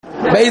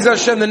Be'ez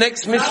Hashem, the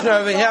next Mishnah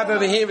over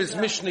here is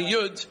Mishnah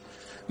Yud.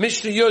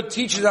 Mishnah Yud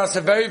teaches us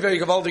a very, very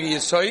gewaldige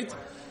Yesod.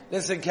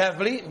 Listen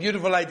carefully,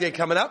 beautiful idea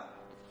coming up.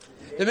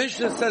 The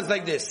Mishnah says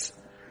like this: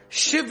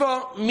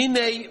 Shiva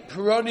minei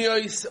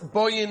peronios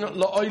boyin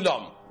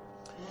la'olam.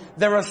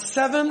 There are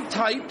 7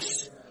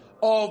 types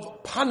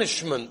of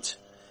punishment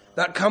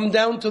that come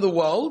down to the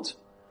world,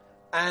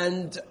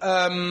 and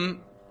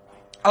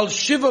al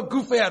shiva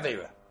gufei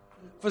avera,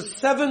 for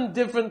 7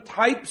 different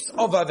types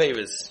of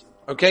averas.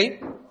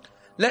 Okay?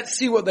 Let's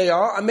see what they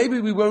are, and maybe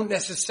we won't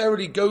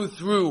necessarily go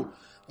through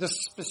the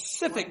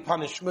specific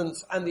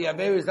punishments and the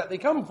averas that they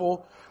come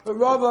for, but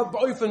rather,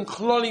 often,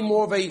 clearly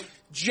more of a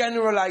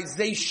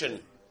generalization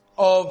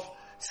of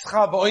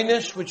schar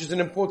v'oinish, which is an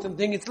important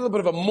thing. It's a little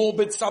bit of a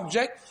morbid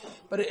subject,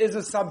 but it is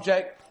a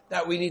subject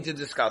that we need to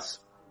discuss.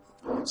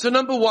 So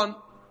number 1,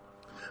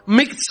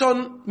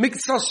 miksason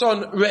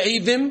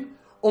re'evim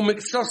or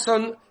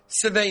miksason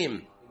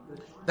seveim.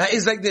 That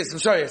is like this. I'm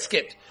sorry, I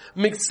skipped.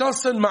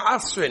 Miksason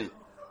ma'asrin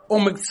or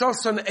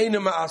miksason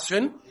eina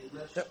ma'asrin.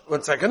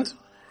 1 second.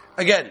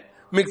 Again,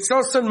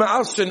 miksason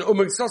ma'asrin or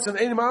miksason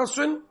eina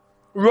ma'asrin.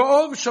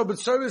 Ra'ov shall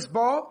b'tzoris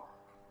bar.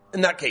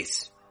 In that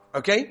case,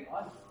 okay.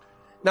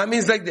 That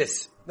means like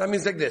this.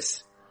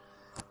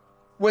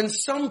 When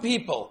some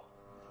people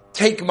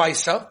take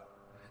Maisa,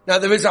 now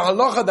there is a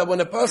halacha that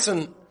when a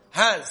person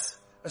has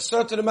a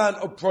certain amount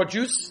of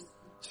produce,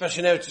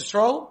 especially in Eretz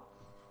Yisrael,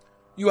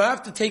 you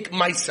have to take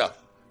Maisa.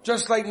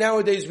 Just like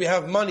nowadays we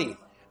have money,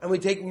 and we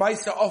take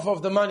Maisa off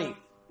of the money.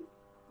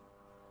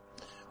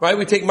 Right?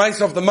 We take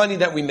Maisa off the money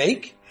that we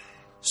make.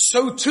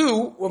 So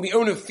too, when we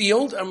own a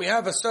field and we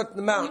have a certain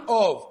amount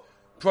of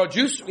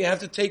produce, we have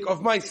to take off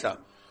Maisa.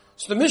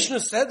 So the Mishnah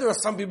said there are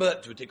some people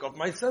that do take off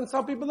Maisa and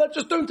some people that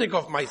just don't take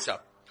off Maisa.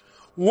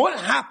 What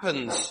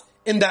happens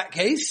in that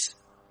case?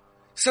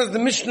 Says the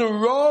Mishnah,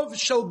 Rav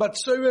shel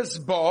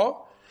batzores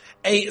bar,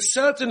 a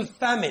certain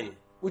famine,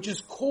 which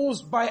is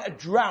caused by a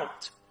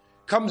drought,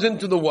 comes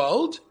into the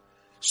world,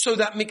 so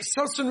that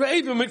miksason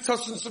re'evim,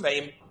 miksason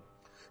seveim,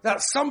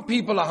 that some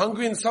people are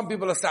hungry and some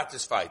people are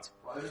satisfied.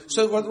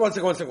 So, one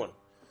second.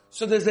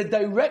 So there's a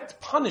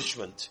direct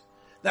punishment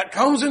that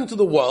comes into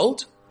the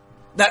world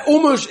that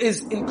almost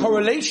is in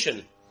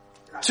correlation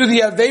to the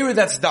avera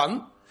that's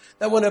done,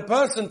 that when a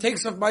person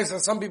takes off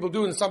Maisa, some people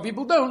do and some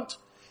people don't,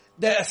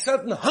 there a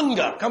certain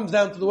hunger comes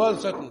down to the world,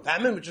 a certain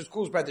famine, which is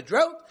caused by the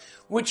drought,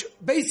 which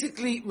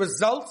basically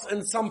results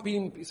in some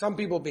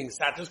people being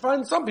satisfied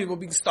and some people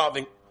being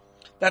starving.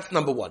 That's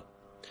number 1.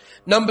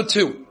 Number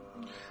 2,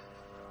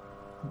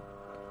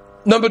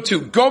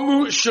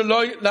 Gomu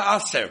Shaloi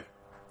La'aser.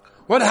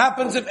 What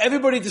happens if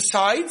everybody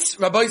decides,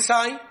 Rabbi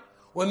Sai,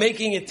 we're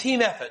making a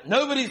team effort.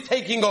 Nobody's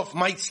taking off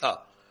Maisa.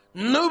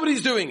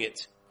 Nobody's doing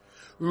it.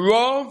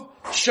 Rav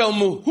Shel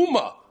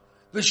Muhuma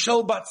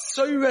V'Shel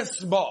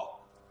Batzores Ba,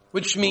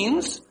 which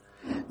means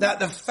that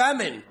the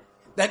famine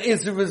that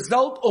is the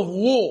result of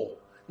war.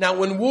 Now,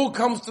 when war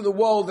comes to the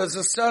world, there's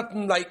a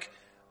certain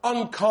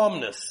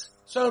uncalmness,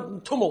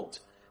 certain tumult,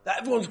 that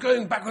everyone's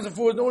going backwards and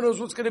forwards. No one knows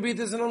what's going to be.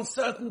 There's an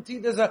uncertainty.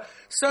 There's a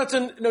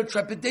certain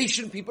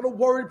trepidation. People are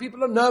worried.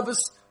 People are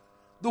nervous.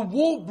 The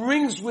war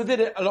brings within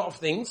it a lot of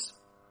things.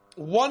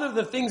 One of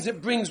the things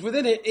it brings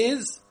within it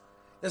is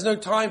there's no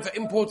time for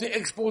importing,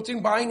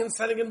 exporting, buying and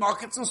selling in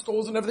markets and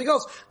stores and everything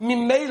else.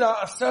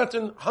 Mimela, a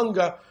certain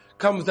hunger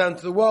comes down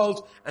to the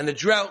world, and the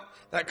drought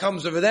that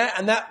comes over there,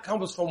 and that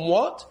comes from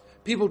what?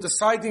 People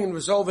deciding and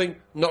resolving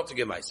not to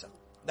give Maisa.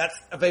 That's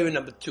avera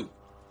number 2.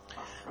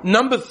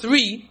 Number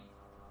 3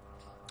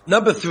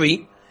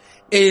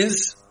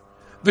 is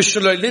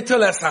v'shaloi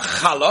litel es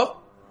hachala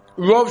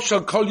rov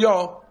shel kol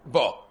yah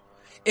ba.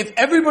 If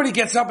everybody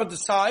gets up and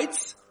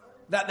decides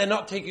that they're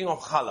not taking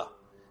off challah.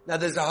 Now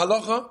there's a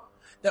halacha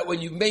that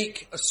when you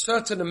make a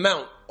certain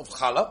amount of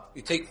challah,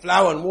 you take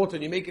flour and water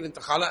and you make it into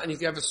challah, and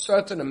if you have a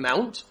certain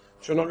amount,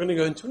 which we're not going to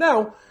go into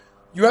now,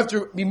 you have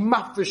to be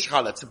mafresh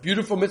challah. It's a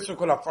beautiful mitzvah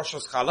called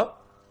hafrashas challah.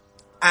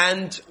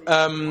 And,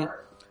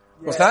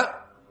 what's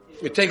that?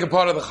 You take a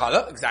part of the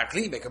challah,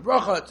 exactly, you make a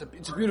bracha,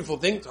 it's a beautiful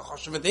thing, it's a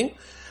choshev thing,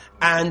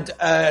 and,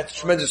 it's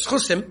tremendous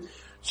chusim.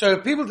 So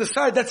if people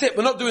decide, that's it,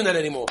 we're not doing that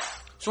anymore.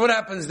 So what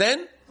happens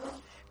then?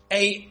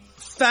 A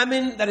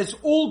famine that is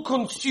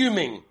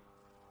all-consuming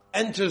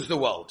enters the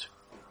world.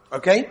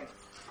 Okay?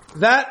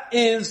 That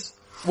is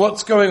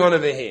what's going on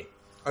over here.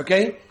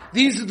 Okay?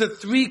 These are the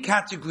 3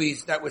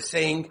 categories that we're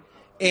saying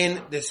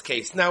in this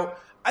case. Now,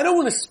 I don't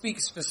want to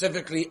speak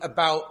specifically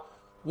about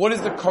what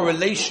is the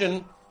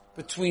correlation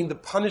between the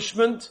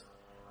punishment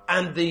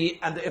and the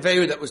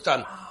avera that was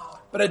done.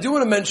 But I do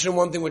want to mention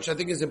one thing which I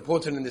think is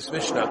important in this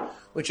Mishnah,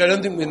 which I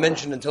don't think we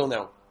mentioned until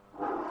now.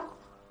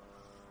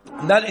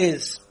 And that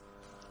is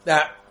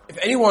that if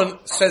anyone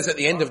says at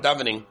the end of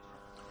davening,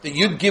 the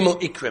Yud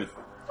Gimel Ikrim.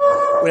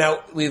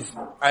 Now,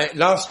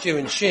 last year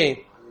in Shir,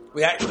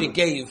 we actually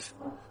gave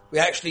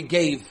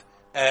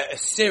a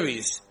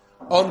series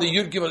on the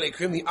Yud Gimel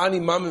Ikrim, the Ani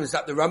Mamim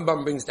that the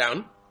Rambam brings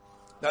down,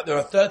 that there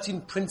are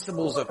 13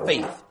 principles of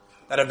faith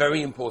that are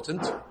very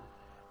important.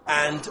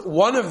 And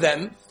one of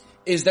them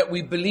is that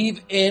we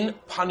believe in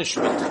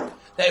punishment.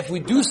 that if we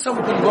do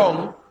something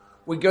wrong,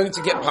 we're going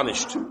to get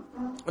punished.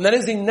 And that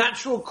is a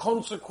natural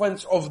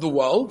consequence of the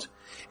world.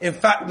 In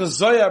fact, the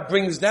Zohar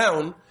brings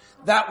down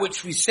that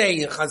which we say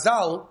in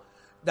Chazal,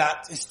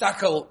 that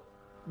istakel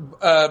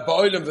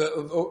ba'olam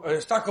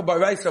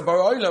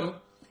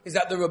is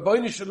that the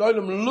Rabbeinu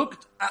Shalom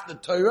looked at the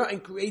Torah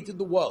and created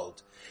the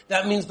world.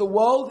 That means the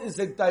world is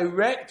a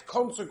direct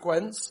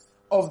consequence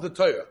of the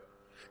Torah.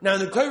 Now,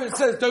 in the Torah it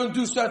says, don't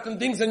do certain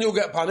things and you'll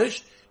get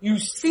punished. You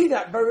see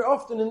that very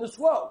often in this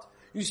world.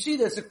 You see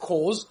there's a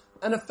cause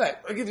and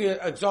effect. I'll give you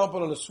an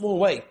example in a small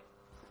way.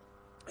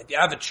 If you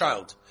have a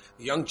child,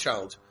 a young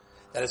child,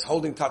 that is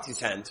holding Tati's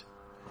hand,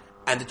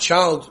 and the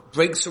child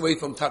breaks away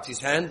from Tati's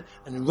hand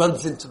and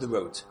runs into the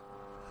road.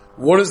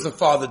 What does the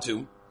father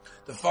do?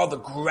 The father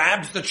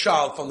grabs the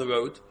child from the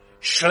road,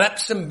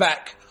 schleps him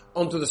back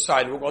onto the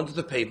sidewalk, onto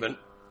the pavement,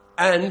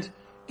 and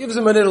gives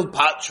him a little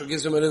punch or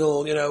gives him a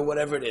little,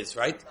 whatever it is,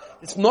 right?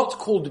 It's not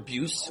called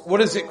abuse.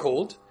 What is it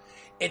called?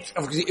 It's,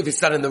 obviously, if it's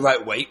done in the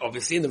right way,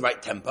 obviously, in the right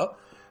temper.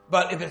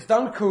 But if it's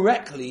done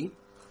correctly,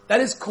 that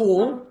is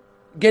called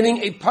getting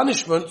a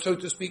punishment, so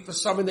to speak, for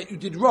something that you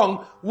did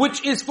wrong,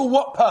 which is for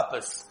what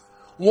purpose?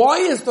 Why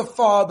is the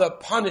father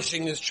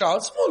punishing his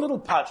child? Small little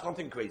patch,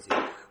 nothing crazy,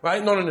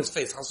 right? Not in his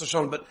face,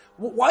 but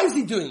why is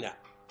he doing that?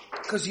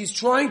 Because he's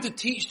trying to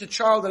teach the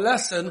child a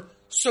lesson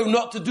so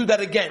not to do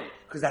that again,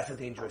 because that's a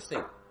dangerous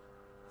thing.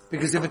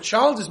 Because if a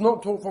child is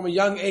not taught from a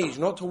young age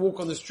not to walk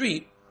on the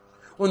street,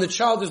 when the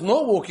child is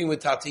not walking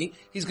with Tati,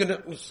 he's gonna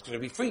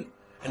be free.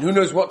 And who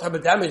knows what type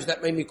of damage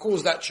that may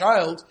cause that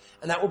child,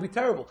 and that will be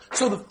terrible.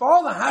 So the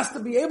father has to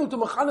be able to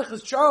mechanech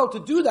his child to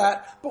do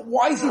that, but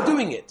why is he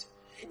doing it?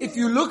 If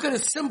you look at a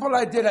simple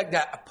idea like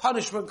that, a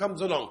punishment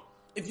comes along.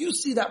 If you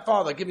see that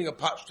father giving a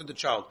punch to the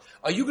child,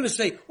 are you going to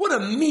say, what a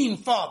mean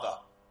father?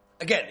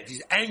 Again, if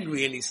he's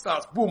angry and he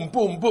starts boom,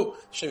 boom, boom,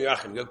 Shem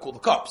Yerachim, go call the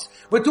cops.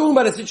 We're talking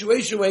about a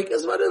situation where he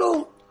goes,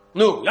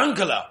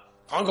 Yankala,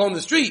 can't go on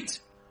the street.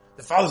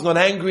 The father's not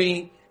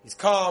angry, he's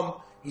calm,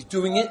 he's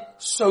doing it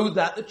so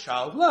that the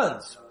child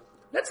learns.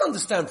 Let's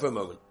understand for a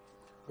moment.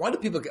 Why do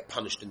people get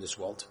punished in this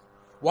world?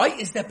 Why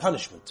is there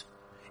punishment?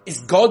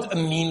 Is God a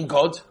mean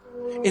God?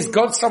 Is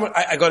God someone,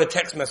 I got a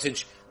text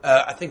message,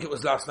 I think it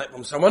was last night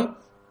from someone.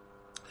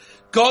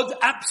 God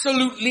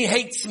absolutely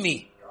hates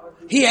me.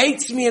 He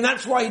hates me, and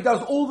that's why he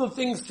does all the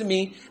things to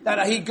me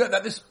that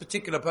this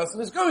particular person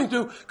is going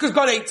through, because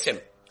God hates him.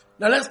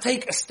 Now let's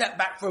take a step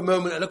back for a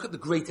moment and look at the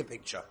greater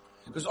picture.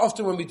 Because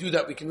often when we do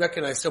that, we can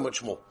recognize so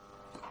much more.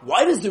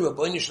 Why does the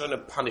Rabbeinu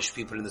Shalom punish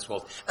people in this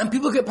world? And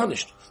people get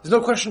punished. There's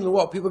no question in the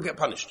world, people get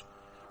punished.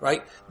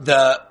 Right?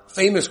 The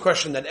famous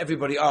question that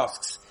everybody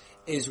asks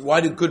is,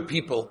 why do good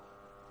people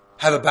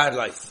have a bad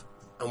life?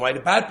 And why do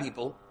bad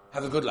people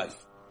have a good life?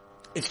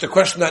 It's the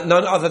question that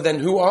none other than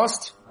who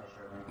asked?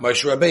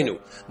 Moshe Rabbeinu.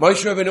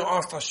 Moshe Rabbeinu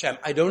asked Hashem,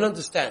 I don't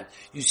understand.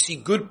 You see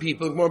good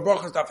people, Gemara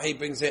Brachas Daf Hey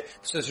brings it,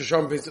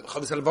 Shishon brings it,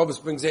 Chavis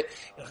Avos brings it,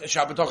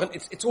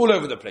 Shabbat, it's all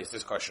over the place,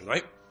 this question,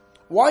 right?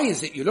 Why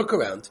is it you look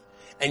around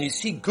and you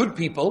see good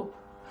people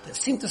that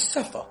seem to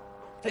suffer?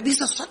 Like,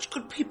 these are such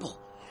good people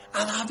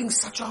and are having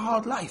such a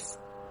hard life.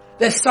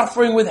 They're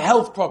suffering with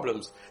health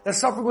problems. They're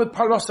suffering with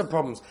parosa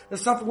problems. They're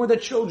suffering with their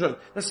children.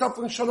 They're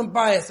suffering with shalom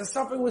bias. They're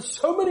suffering with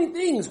so many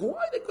things. Why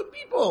are they good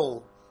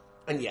people?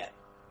 And yet,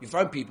 you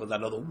find people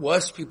that are the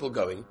worst people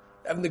going,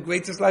 having the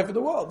greatest life in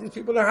the world. These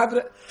people are having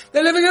it,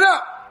 they're living it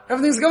up.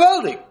 Everything's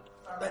gavaldi.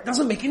 That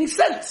doesn't make any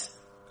sense.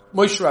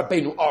 Moshe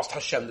Rabbeinu asked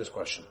Hashem this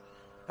question.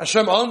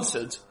 Hashem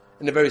answered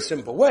in a very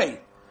simple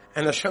way.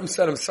 And Hashem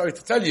said, I'm sorry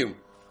to tell you.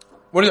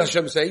 What did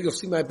Hashem say? You'll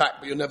see my back,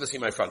 but you'll never see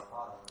my front.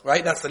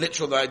 Right? That's the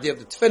idea of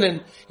the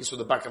tefillin. You saw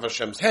the back of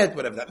Hashem's head,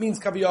 whatever that means,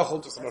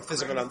 kaviyachol, just some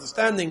physical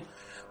understanding.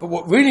 But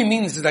what really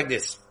means is like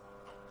this.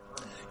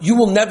 You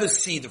will never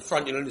see the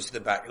front, you'll only see the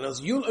back. And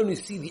you'll only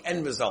see the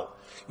end result.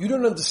 You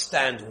don't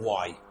understand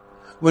why.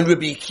 When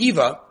Rabbi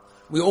Akiva,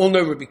 we all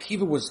know Rabbi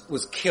Akiva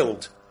was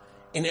killed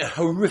in a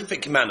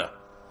horrific manner.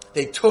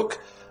 They took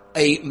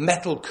a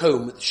metal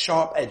comb with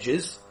sharp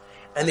edges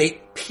and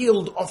they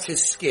peeled off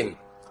his skin.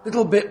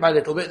 Little bit by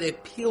little bit, they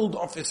peeled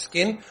off his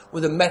skin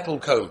with a metal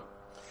comb.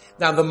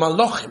 Now the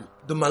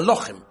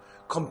Malachim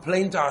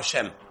complained to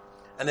Hashem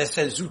and they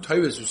said, Zu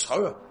Torah, Zu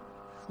Schora.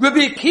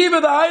 Rabbi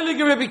Akiva, the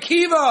Heilige Rabbi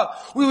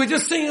Akiva. We were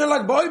just singing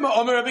like Boima,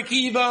 Omer Rabbi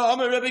Akiva,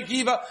 Omer Rabbi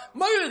Akiva.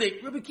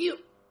 Moedik, Rabbi Akiva.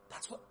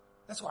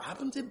 That's what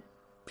happened to him.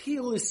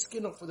 Peel his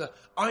skin off with an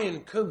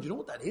iron comb. Do you know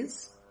what that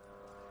is?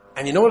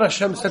 And you know what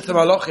Hashem said to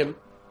Malachim?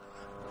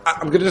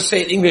 I'm going to just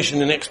say it in English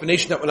in an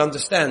explanation that we'll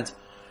understand.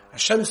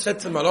 Hashem said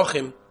to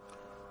Malachim,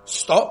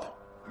 stop,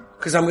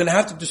 because I'm going to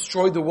have to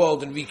destroy the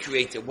world and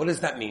recreate it. What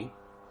does that mean?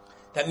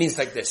 That means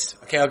like this.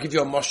 Okay, I'll give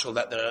you a mashal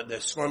that the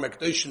Svarim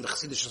HaKadoshim, the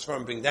Chassidish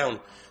Svarim bring down,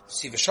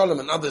 Siva Shalom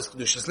and others,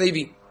 Kedushas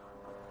Levi.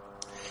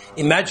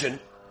 Imagine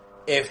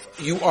if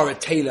you are a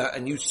tailor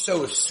and you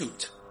sew a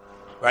suit,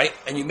 right?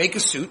 And you make a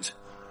suit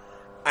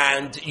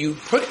and you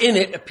put in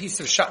it a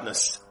piece of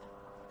shatnez.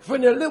 You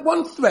put in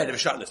one thread of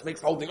shatnez, makes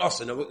the whole thing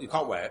awesome. No, you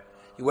can't wear it.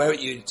 You wear it,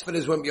 your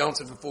tefillahs won't be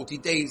answered for 40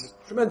 days.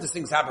 Tremendous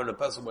things happen when a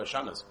person wears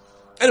shatnez.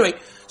 Anyway,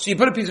 so you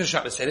put a piece of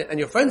shatnez in it, and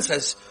your friend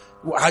says,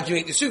 well, how'd you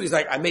make the soup? He's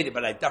like, I made it,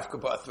 but I dafka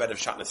put a thread of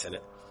shatnez in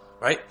it.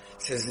 Right?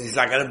 He's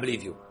like, I don't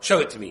believe you. Show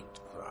it to me.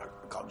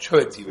 I can't show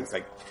it to you. It's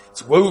like,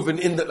 it's woven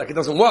in that, like it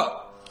doesn't work.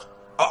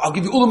 I'll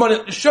give you all the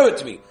money to show it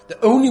to me. The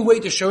only way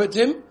to show it to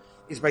him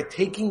is by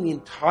taking the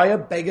entire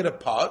beggar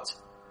apart,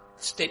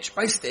 stitch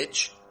by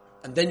stitch,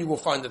 and then you will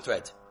find the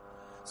thread.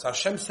 So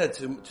Hashem said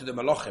to the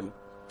Malachim,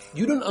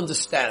 you don't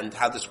understand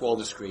how this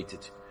world is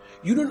created.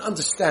 You don't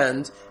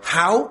understand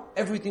how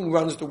everything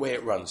runs the way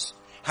it runs.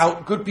 How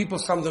good people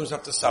sometimes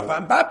have to suffer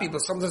and bad people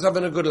sometimes have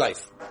a good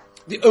life.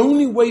 The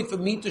only way for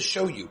me to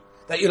show you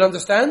that you'll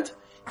understand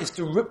is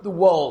to rip the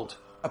world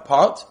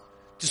apart,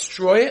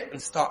 destroy it,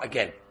 and start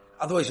again.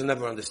 Otherwise you'll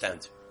never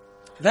understand.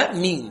 That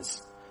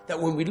means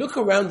that when we look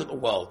around at the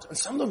world, and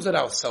sometimes at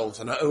ourselves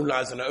and our own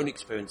lives and our own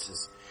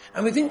experiences,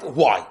 and we think,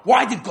 why?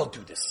 Why did God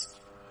do this?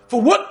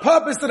 For what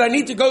purpose did I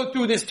need to go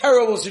through this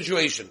terrible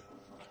situation?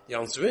 The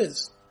answer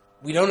is,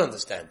 we don't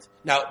understand.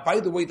 Now,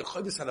 by the way, the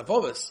Chodesh and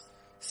Avos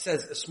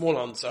says a small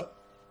answer,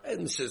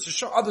 and says to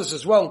show others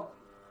as well,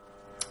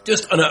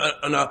 just on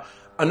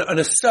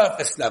a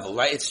surface level,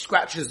 right? It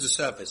scratches the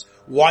surface.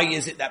 Why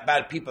is it that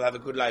bad people have a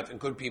good life and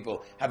good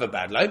people have a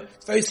bad life?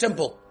 It's very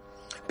simple.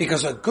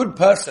 Because a good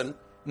person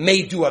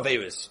may do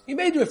averis. He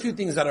may do a few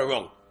things that are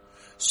wrong.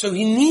 So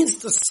he needs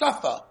to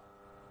suffer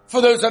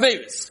for those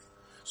averis.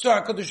 So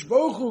HaKadosh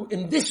Baruch Hu,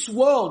 in this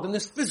world, in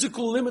this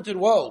physical limited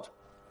world,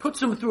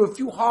 puts him through a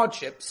few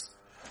hardships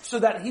so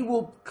that he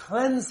will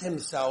cleanse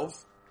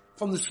himself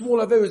from the small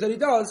averis that he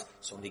does.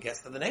 So when he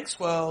gets to the next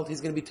world,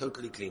 he's going to be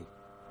totally clean.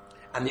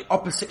 And the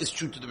opposite is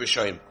true to the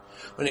Rishoyim.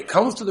 When it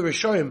comes to the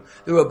Rishoyim,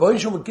 the Rabban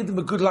Shalom would give them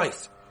a good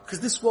life. Because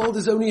this world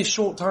is only a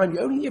short time.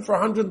 You're only here for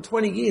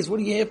 120 years. What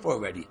are you here for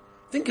already?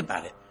 Think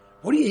about it.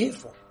 What are you here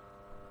for?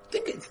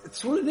 Think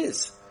it's what it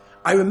is.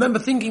 I remember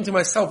thinking to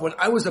myself, when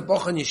I was a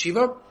Boch in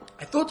Yeshiva,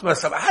 I thought to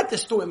myself, I had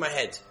this thought in my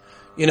head.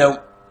 You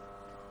know,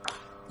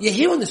 you're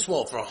here in this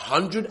world for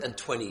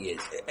 120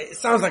 years. It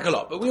sounds like a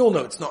lot, but we all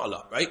know it's not a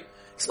lot, right?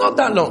 It's not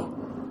that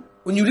long.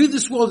 When you leave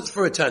this world, it's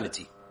for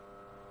eternity.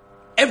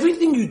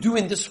 Everything you do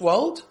in this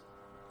world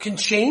can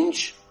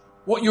change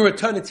what your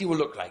eternity will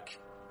look like.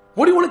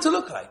 What do you want it to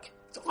look like?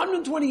 It's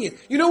 120 years.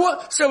 You know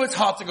what? So it's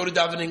hard to go to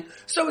davening.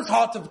 So it's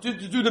hard to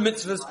do the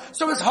mitzvahs.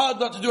 So it's hard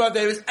not to do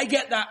averis. I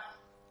get that.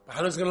 But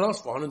how long is it going to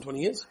last for?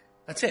 120 years?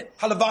 That's it.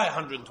 Halavai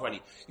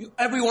 120.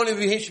 Every one of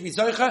you here should be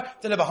zoicha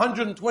to live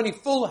 120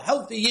 full,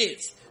 healthy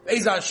years.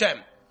 Be'ezah Hashem.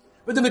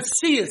 But the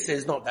Mitzvah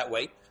says not that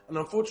way. And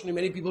unfortunately,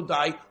 many people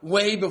die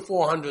way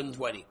before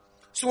 120.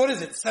 So what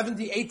is it?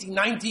 70, 80,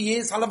 90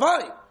 years?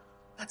 Halavai.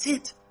 That's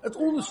it. That's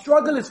all the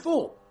struggle is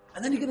for.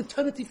 And then you get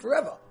eternity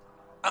forever.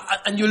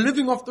 And you're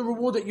living off the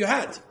reward that you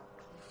had.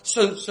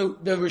 So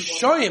the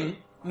Rishoyim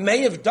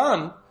may have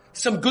done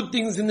some good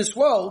things in this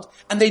world,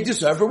 and they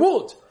deserve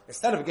reward.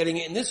 Instead of getting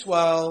it in this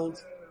world,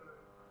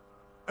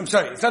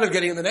 instead of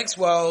getting it in the next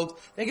world,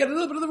 they get a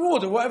little bit of the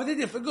reward of whatever they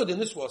did for good in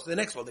this world. So the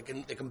next world,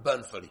 they can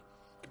burn fully.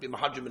 It could be a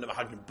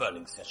 100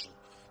 burning session.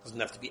 Doesn't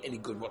have to be any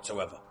good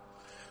whatsoever.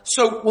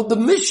 So what the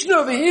Mishnah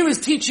over here is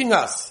teaching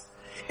us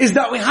is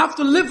that we have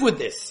to live with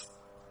this.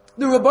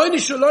 The Rabbeinu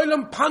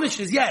Shalom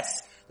punishes,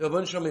 yes. The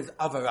Rabbeinu Shalom is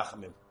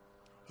Avarachamim.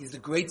 He's the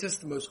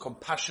greatest, the most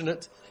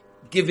compassionate,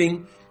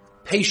 giving,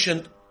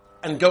 patient,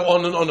 and go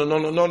on and on and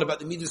on and on about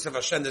the midas of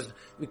Hashem.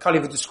 We can't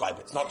even describe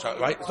it. It's not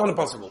right. It's not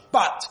impossible.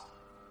 But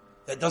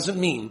that doesn't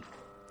mean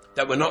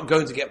that we're not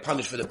going to get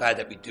punished for the bad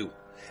that we do.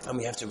 And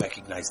we have to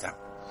recognize that.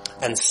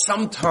 And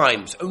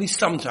sometimes, only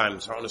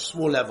sometimes, or on a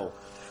small level,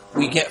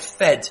 we get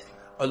fed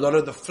a lot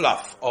of the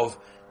fluff of,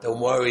 don't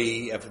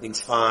worry,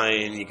 everything's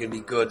fine, you're going to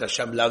be good,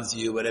 Hashem loves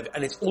you, whatever.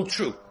 And it's all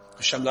true.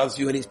 Hashem loves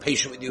you and He's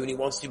patient with you and He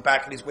wants you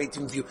back and He's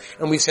waiting for you.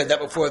 And we said that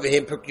before over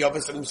here in Pirkei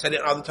Avos, and we said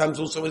it other times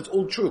also, it's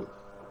all true.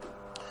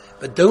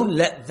 But don't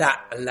let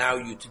that allow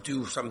you to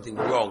do something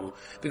wrong,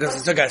 because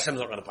it's okay, Hashem's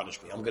not going to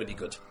punish me, I'm going to be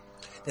good.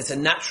 There's a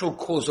natural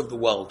cause of the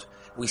world.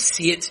 We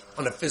see it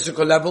on a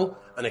physical level,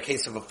 in a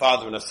case of a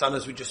father and a son,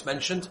 as we just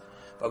mentioned,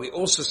 but we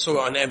also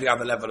saw it on every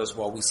other level as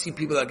well. We see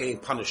people that are getting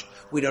punished.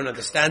 We don't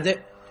understand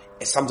it.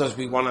 And sometimes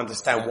we want to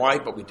understand why,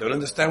 but we don't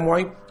understand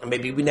why, and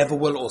maybe we never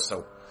will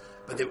also.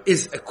 But there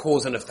is a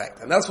cause and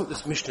effect. And that's what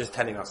this Mishnah is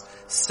telling us.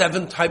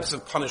 7 types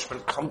of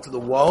punishment come to the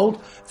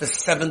world for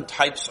 7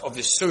 types of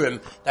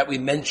Isurim that we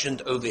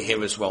mentioned over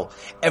here as well.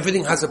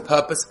 Everything has a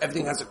purpose,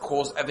 everything has a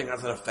cause, everything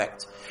has an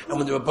effect. And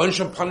when the Rebbeinu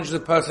Shalom punishes a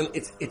person,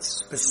 it's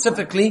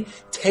specifically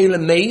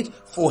tailor-made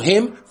for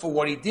him, for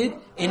what he did,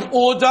 in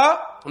order,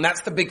 and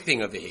that's the big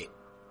thing over here.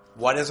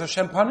 Why does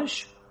Hashem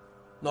punish?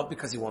 Not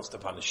because He wants to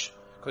punish.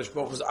 Kodesh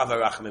Baruch Hu is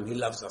Avarachamim. He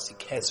loves us. He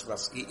cares for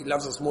us. He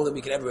loves us more than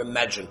we can ever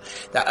imagine.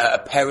 That a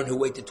parent who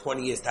waited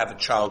 20 years to have a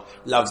child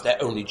loves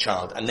their only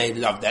child, and they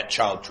love that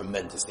child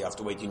tremendously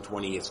after waiting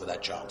 20 years for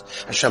that child.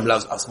 Hashem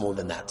loves us more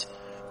than that.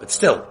 But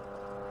still,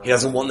 He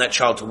doesn't want that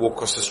child to walk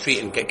across the street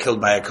and get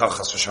killed by a car,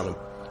 chas v'shalom.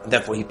 And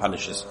therefore He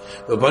punishes.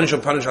 The Rebbeinu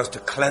Shalom punishes us to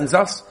cleanse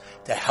us,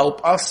 to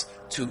help us,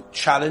 to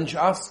challenge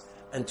us,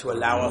 and to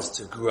allow us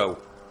to grow.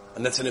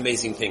 And that's an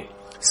amazing thing.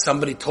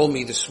 Somebody told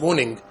me this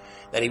morning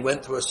that he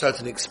went through a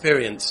certain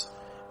experience,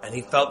 And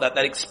he felt that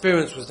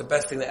experience was the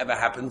best thing that ever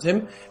happened to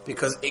him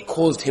because it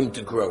caused him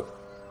to grow.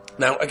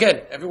 Now,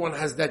 again, everyone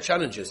has their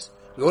challenges.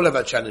 We all have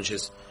our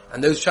challenges.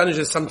 And those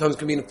challenges sometimes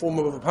can be in the form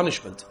of a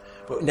punishment.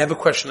 But we never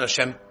question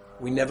Hashem.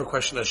 We never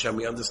question Hashem.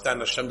 We understand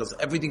Hashem does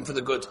everything for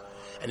the good.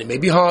 And it may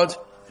be hard,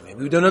 and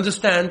maybe we don't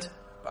understand,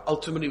 but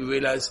ultimately we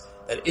realize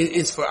that it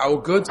is for our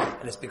good,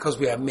 and it's because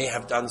we may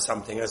have done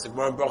something. As the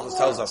Gemara Brachos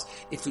tells us,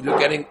 if you're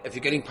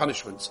getting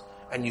punishments,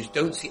 and you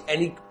don't see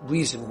any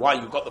reason why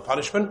you got the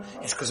punishment,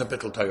 it's because of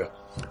Bittul Torah.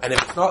 And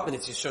if it's not, then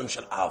it's Yishem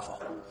Shel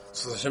Avos.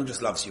 So Hashem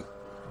just loves you.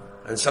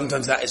 And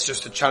sometimes that is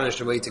just a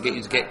challenge, a way to get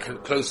you to get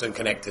closer and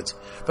connected.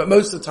 But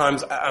most of the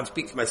times, I'm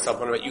speaking to myself,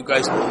 when I'm at you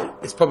guys,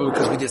 it's probably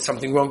because we did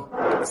something wrong.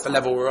 That's the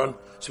level we're on.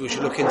 So we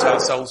should look into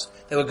ourselves.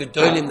 There were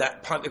Gedolim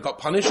that they got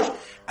punished,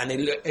 and they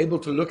were able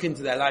to look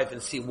into their life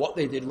and see what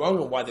they did wrong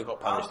and why they got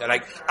punished. They're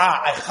like,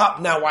 I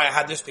chap now why I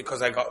had this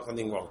because I got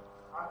something wrong.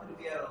 How could it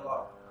be out of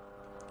love?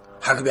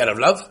 How could it be out of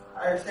love?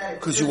 I understand.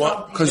 Because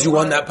you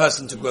want that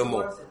person to grow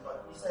more.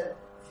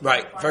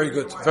 Right, very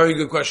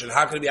good question.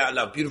 How can it be out of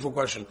love? Beautiful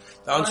question.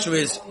 The answer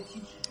is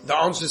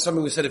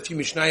something we said a few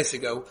Mishnayos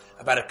ago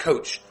about a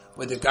coach,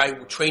 where the guy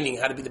training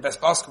how to be the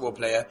best basketball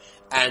player,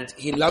 and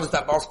he loves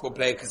that basketball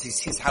player because he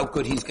sees how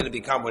good he's going to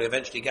become when he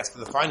eventually gets to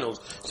the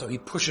finals. So he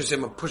pushes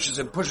him, and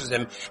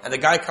the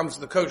guy comes to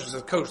the coach and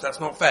says, "Coach,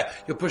 that's not fair.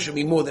 You're pushing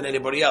me more than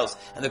anybody else."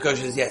 And the coach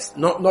says, "Yes,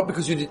 not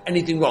because you did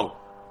anything wrong.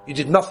 You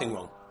did nothing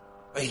wrong."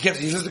 But he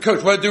says, "The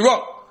coach, what did I do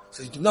wrong?" He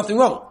says, "You did nothing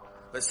wrong,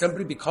 but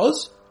simply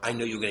because I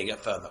know you're going to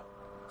get further.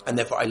 And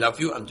therefore I love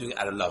you, I'm doing it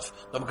out of love.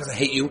 Not because I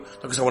hate you,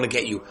 not because I want to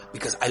get you,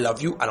 because I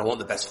love you and I want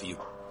the best for you."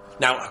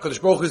 Now,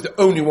 HaKadosh Baruch Hu is the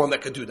only one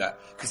that can do that,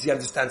 because he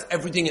understands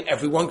everything and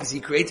everyone, because he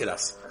created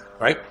us.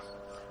 Right?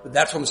 But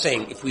that's what I'm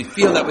saying. If we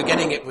feel that we're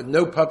getting it with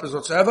no purpose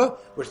whatsoever,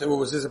 which there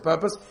always is a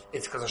purpose,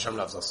 it's because Hashem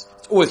loves us.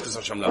 It's always because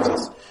Hashem loves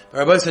us. But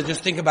Rabbi said,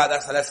 just think about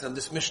that's the lesson of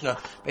this Mishnah.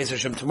 Be'ez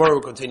Hashem, tomorrow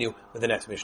we'll continue with the next Mishnah.